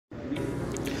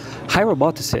Hi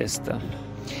roboticist!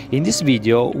 In this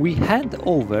video we hand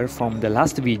over from the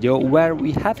last video where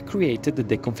we have created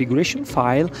the configuration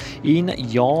file in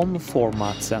YAML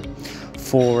format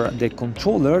for the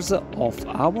controllers of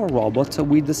our robot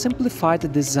with the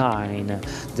simplified design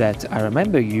that, I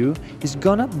remember you, is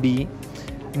gonna be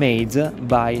made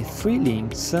by 3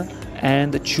 links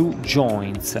and 2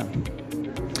 joints.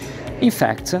 In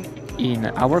fact, in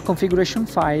our configuration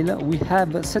file we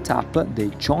have set up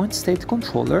the joint state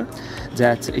controller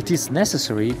that it is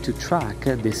necessary to track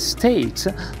the state,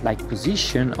 like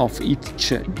position of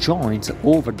each joint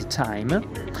over the time,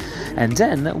 and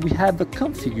then we have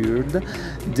configured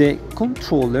the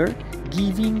controller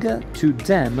giving to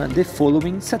them the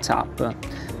following setup: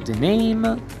 the name,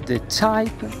 the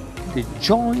type, the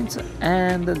joint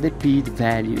and the PID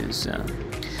values.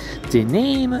 The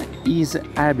name is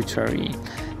arbitrary,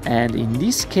 and in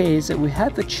this case we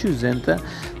have chosen,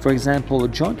 for example,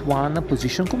 joint 1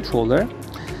 position controller,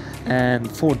 and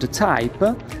for the type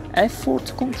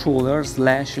effort controller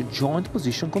 / joint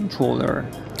position controller.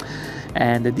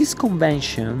 And this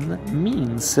convention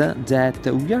means that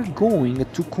we are going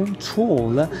to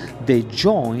control the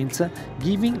joint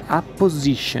giving a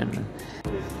position,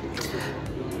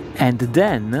 and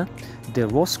then the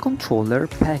ROS controller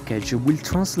package will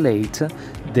translate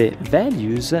the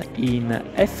values in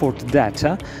effort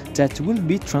data that will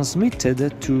be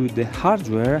transmitted to the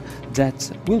hardware that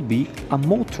will be a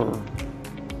motor.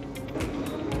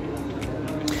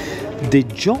 The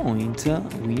joint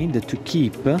we need to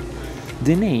keep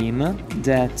the name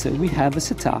that we have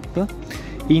set up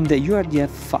in the URDF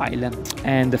file,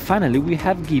 and finally we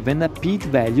have given PID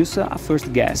values a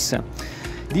first guess.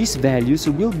 These values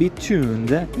will be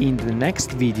tuned in the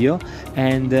next video,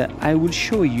 and I will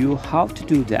show you how to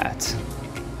do that.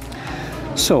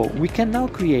 So we can now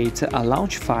create a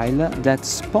launch file that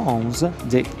spawns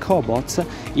the cobot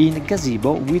in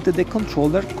Gazebo with the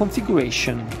controller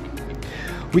configuration.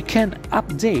 We can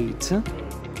update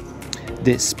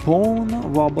the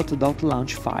spawn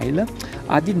robot.launch file,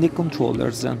 adding the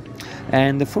controllers.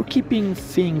 And for keeping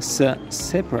things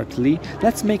separately,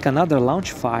 let's make another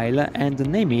launch file and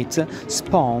name it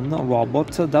spawn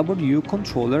robot w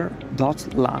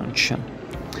controller.launch.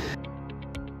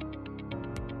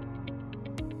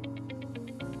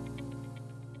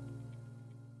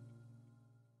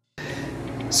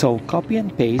 So copy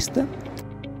and paste,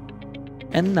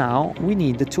 and now we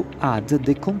need to add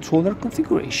the controller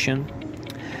configuration,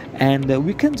 and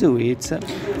we can do it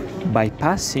by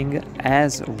passing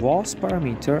as ROS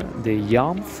parameter the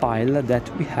YAML file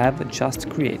that we have just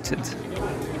created.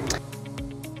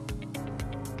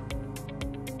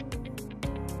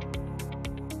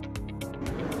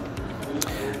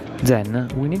 Then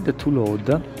we need to load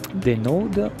the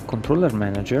node controller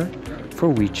manager, for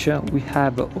which we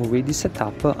have already set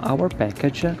up our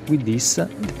package with these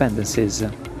dependencies.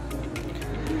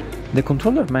 The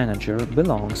controller manager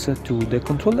belongs to the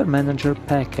controller manager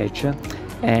package,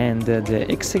 and the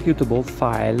executable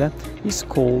file is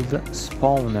called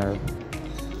spawner.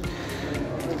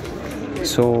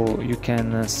 So you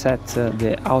can set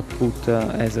the output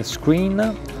as a screen,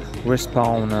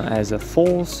 respawn as a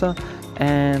false,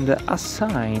 and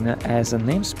assign as a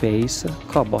namespace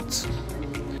cobot.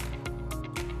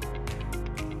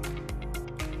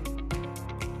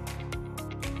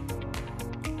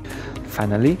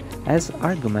 Finally, as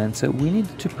arguments we need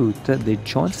to put the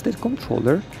joint state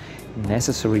controller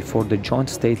necessary for the joint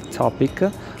state topic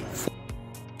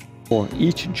for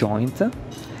each joint,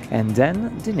 and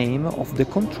then the name of the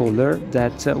controller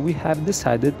that we have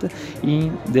decided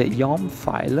in the YAML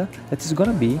file, that is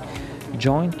gonna be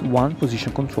joint 1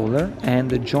 position controller and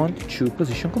the joint 2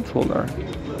 position controller.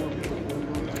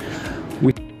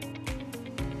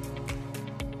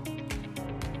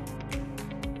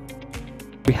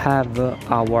 We have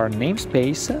our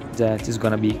namespace that is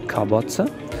gonna be cobot,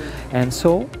 and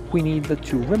so we need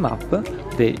to remap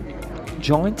the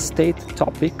joint state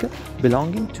topic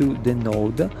belonging to the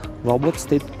node robot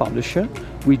state publisher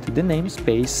with the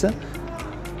namespace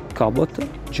cobot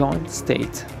joint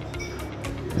state.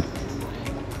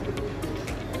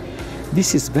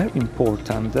 This is very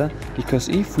important because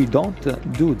if we don't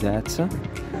do that,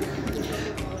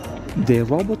 the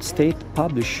robot state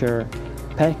publisher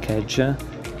package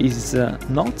is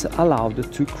not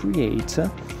allowed to create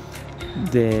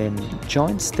the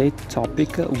joint state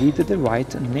topic with the right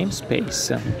namespace,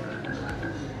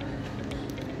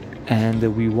 and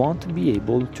we won't be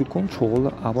able to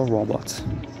control our robot.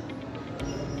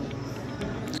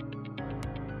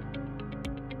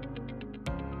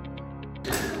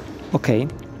 Okay,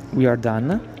 we are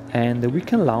done, and we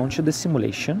can launch the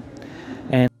simulation.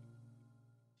 And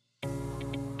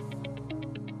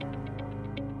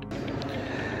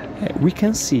We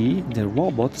can see the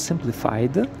robot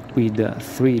simplified with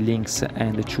 3 links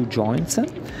and 2 joints,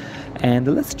 and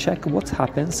let's check what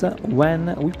happens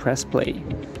when we press play.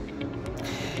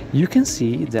 You can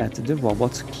see that the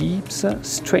robot keeps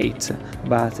straight,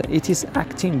 but it is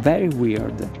acting very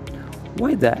weird.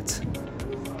 Why that?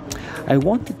 I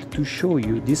wanted to show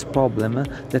you this problem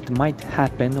that might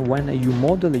happen when you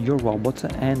model your robot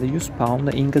and you spawn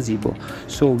in Gazebo,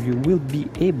 so you will be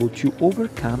able to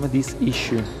overcome this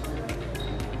issue.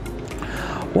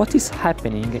 What is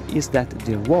happening is that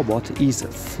the robot is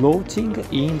floating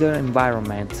in the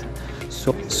environment,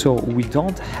 so we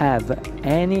don't have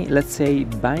any, let's say,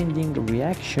 binding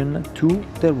reaction to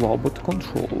the robot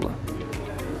control.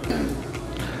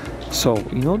 So,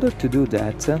 in order to do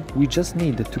that, we just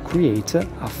need to create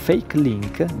a fake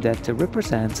link that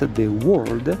represents the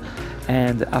world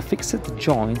and a fixed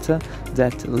joint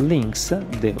that links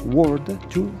the world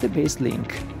to the base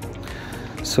link.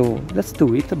 So, let's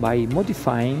do it by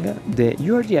modifying the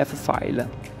URDF file.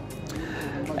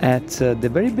 At the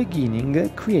very beginning,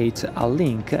 create a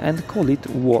link and call it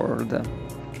world.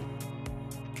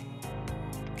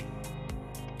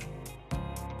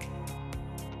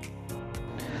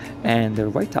 And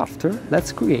right after,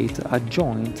 let's create a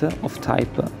joint of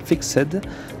type fixed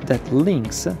that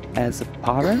links as a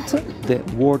parent the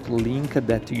world link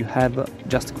that you have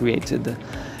just created,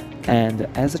 and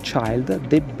as a child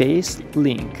the base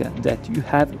link that you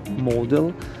have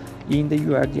modeled in the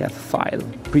URDF file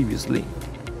previously.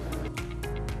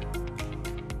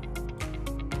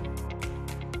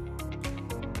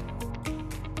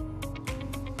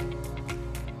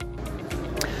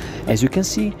 As you can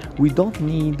see, we don't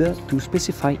need to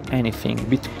specify anything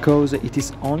because it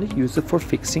is only used for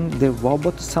fixing the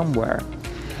robot somewhere.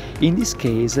 In this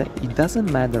case, it doesn't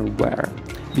matter where,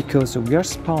 because we are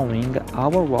spawning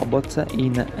our robot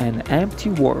in an empty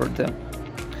world.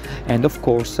 And of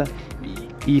course,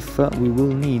 if we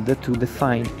will need to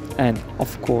define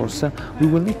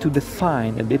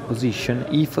the position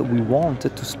if we want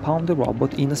to spawn the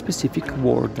robot in a specific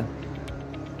world.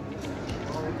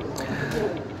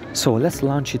 So let's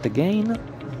launch it again.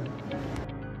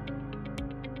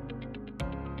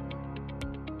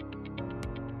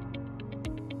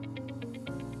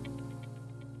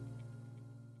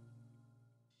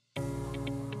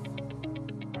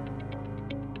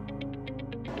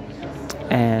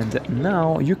 And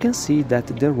now you can see that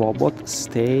the robot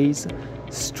stays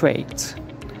straight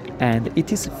and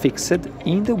it is fixed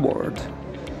in the world.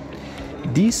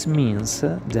 This means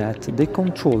that the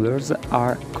controllers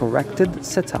are corrected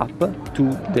set up to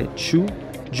the 2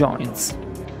 joints.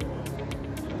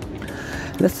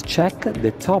 Let's check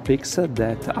the topics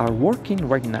that are working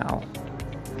right now.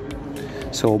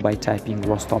 So by typing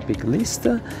ROS topic list,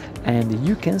 and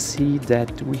you can see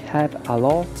that we have a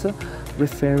lot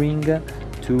referring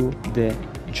to the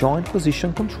joint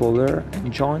position controller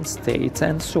and joint states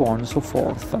and so on and so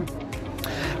forth.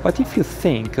 But if you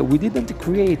think we didn't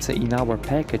create in our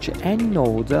package any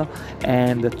node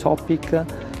and topic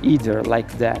either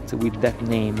like that with that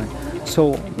name,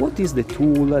 so what is the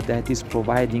tool that is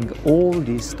providing all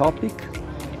this topic?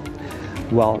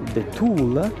 Well, the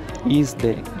tool is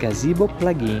the Gazebo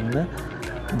plugin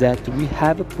that we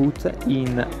have put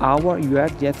in our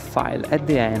URDF file at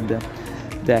the end,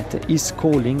 that is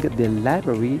calling the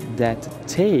library that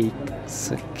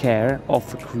takes care of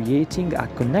creating a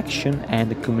connection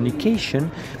and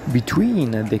communication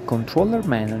between the controller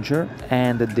manager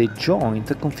and the joint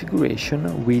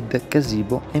configuration with the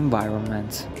Gazebo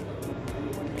environment.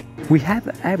 We have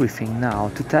everything now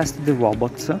to test the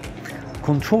robots.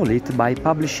 Control it by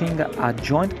publishing a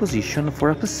joint position for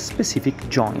a specific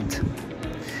joint.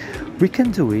 We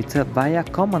can do it via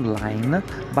command line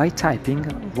by typing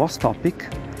ROS topic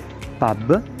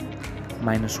pub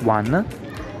 -1,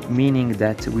 meaning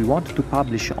that we want to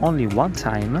publish only one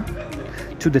time,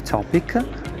 to the topic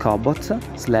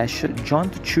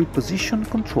cobot/joint2 position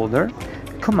controller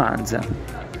commands.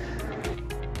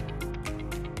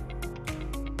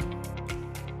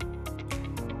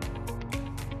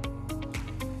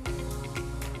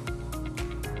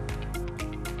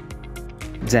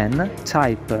 Then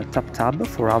type tab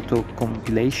for auto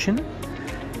compilation,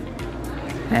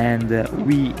 and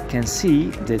we can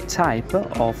see the type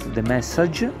of the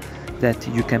message that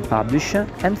you can publish,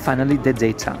 and finally the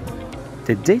data.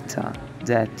 The data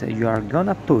that you are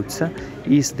gonna put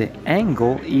is the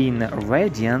angle in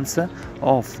radians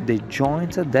of the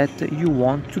joint that you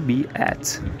want to be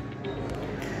at.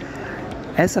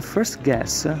 As a first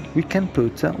guess, we can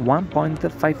put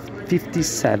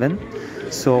 1.557,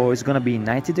 so it's gonna be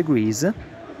 90 degrees,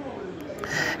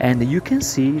 and you can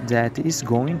see that it's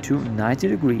going to 90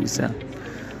 degrees.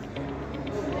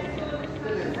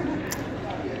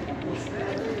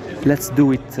 Let's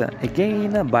do it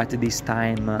again, but this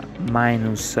time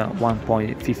minus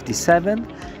 1.57,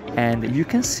 and you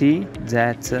can see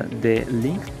that the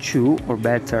link 2, or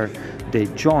better the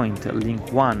joint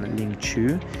link 1, link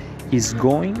 2, is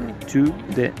going to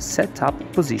the setup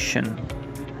position.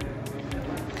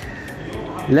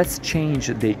 Let's change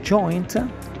the joint,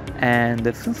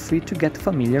 and feel free to get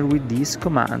familiar with these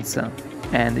commands,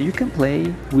 and you can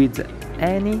play with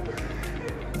any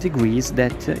degrees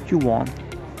that you want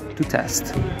to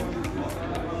test.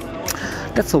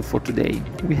 That's all for today.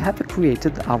 We have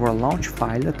created our launch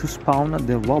file to spawn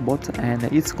the robot and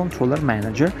its controller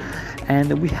manager,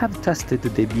 and we have tested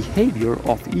the behavior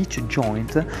of each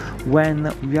joint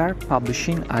when we are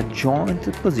publishing a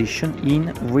joint position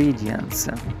in radians.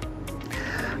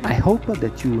 I hope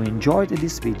that you enjoyed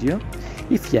this video.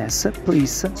 If yes,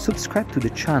 please subscribe to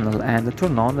the channel and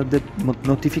turn on the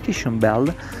notification bell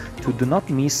to do not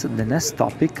miss the next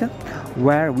topic,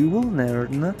 where we will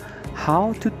learn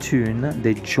how to tune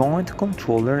the joint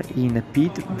controller in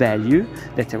PID value,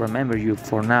 that I remember you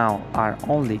for now are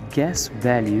only guess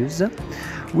values,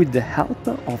 with the help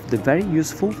of the very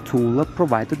useful tool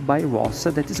provided by ROS,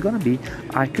 that is gonna be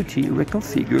RQT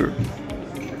Reconfigure.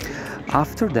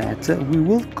 After that, we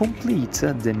will complete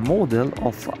the model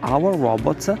of our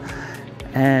robot,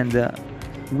 and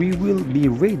we will be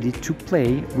ready to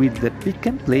play with the pick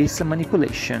and place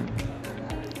manipulation.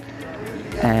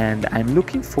 And I'm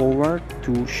looking forward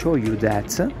to show you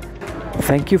that.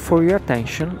 Thank you for your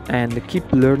attention, and keep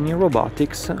learning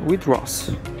robotics with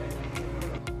ROS.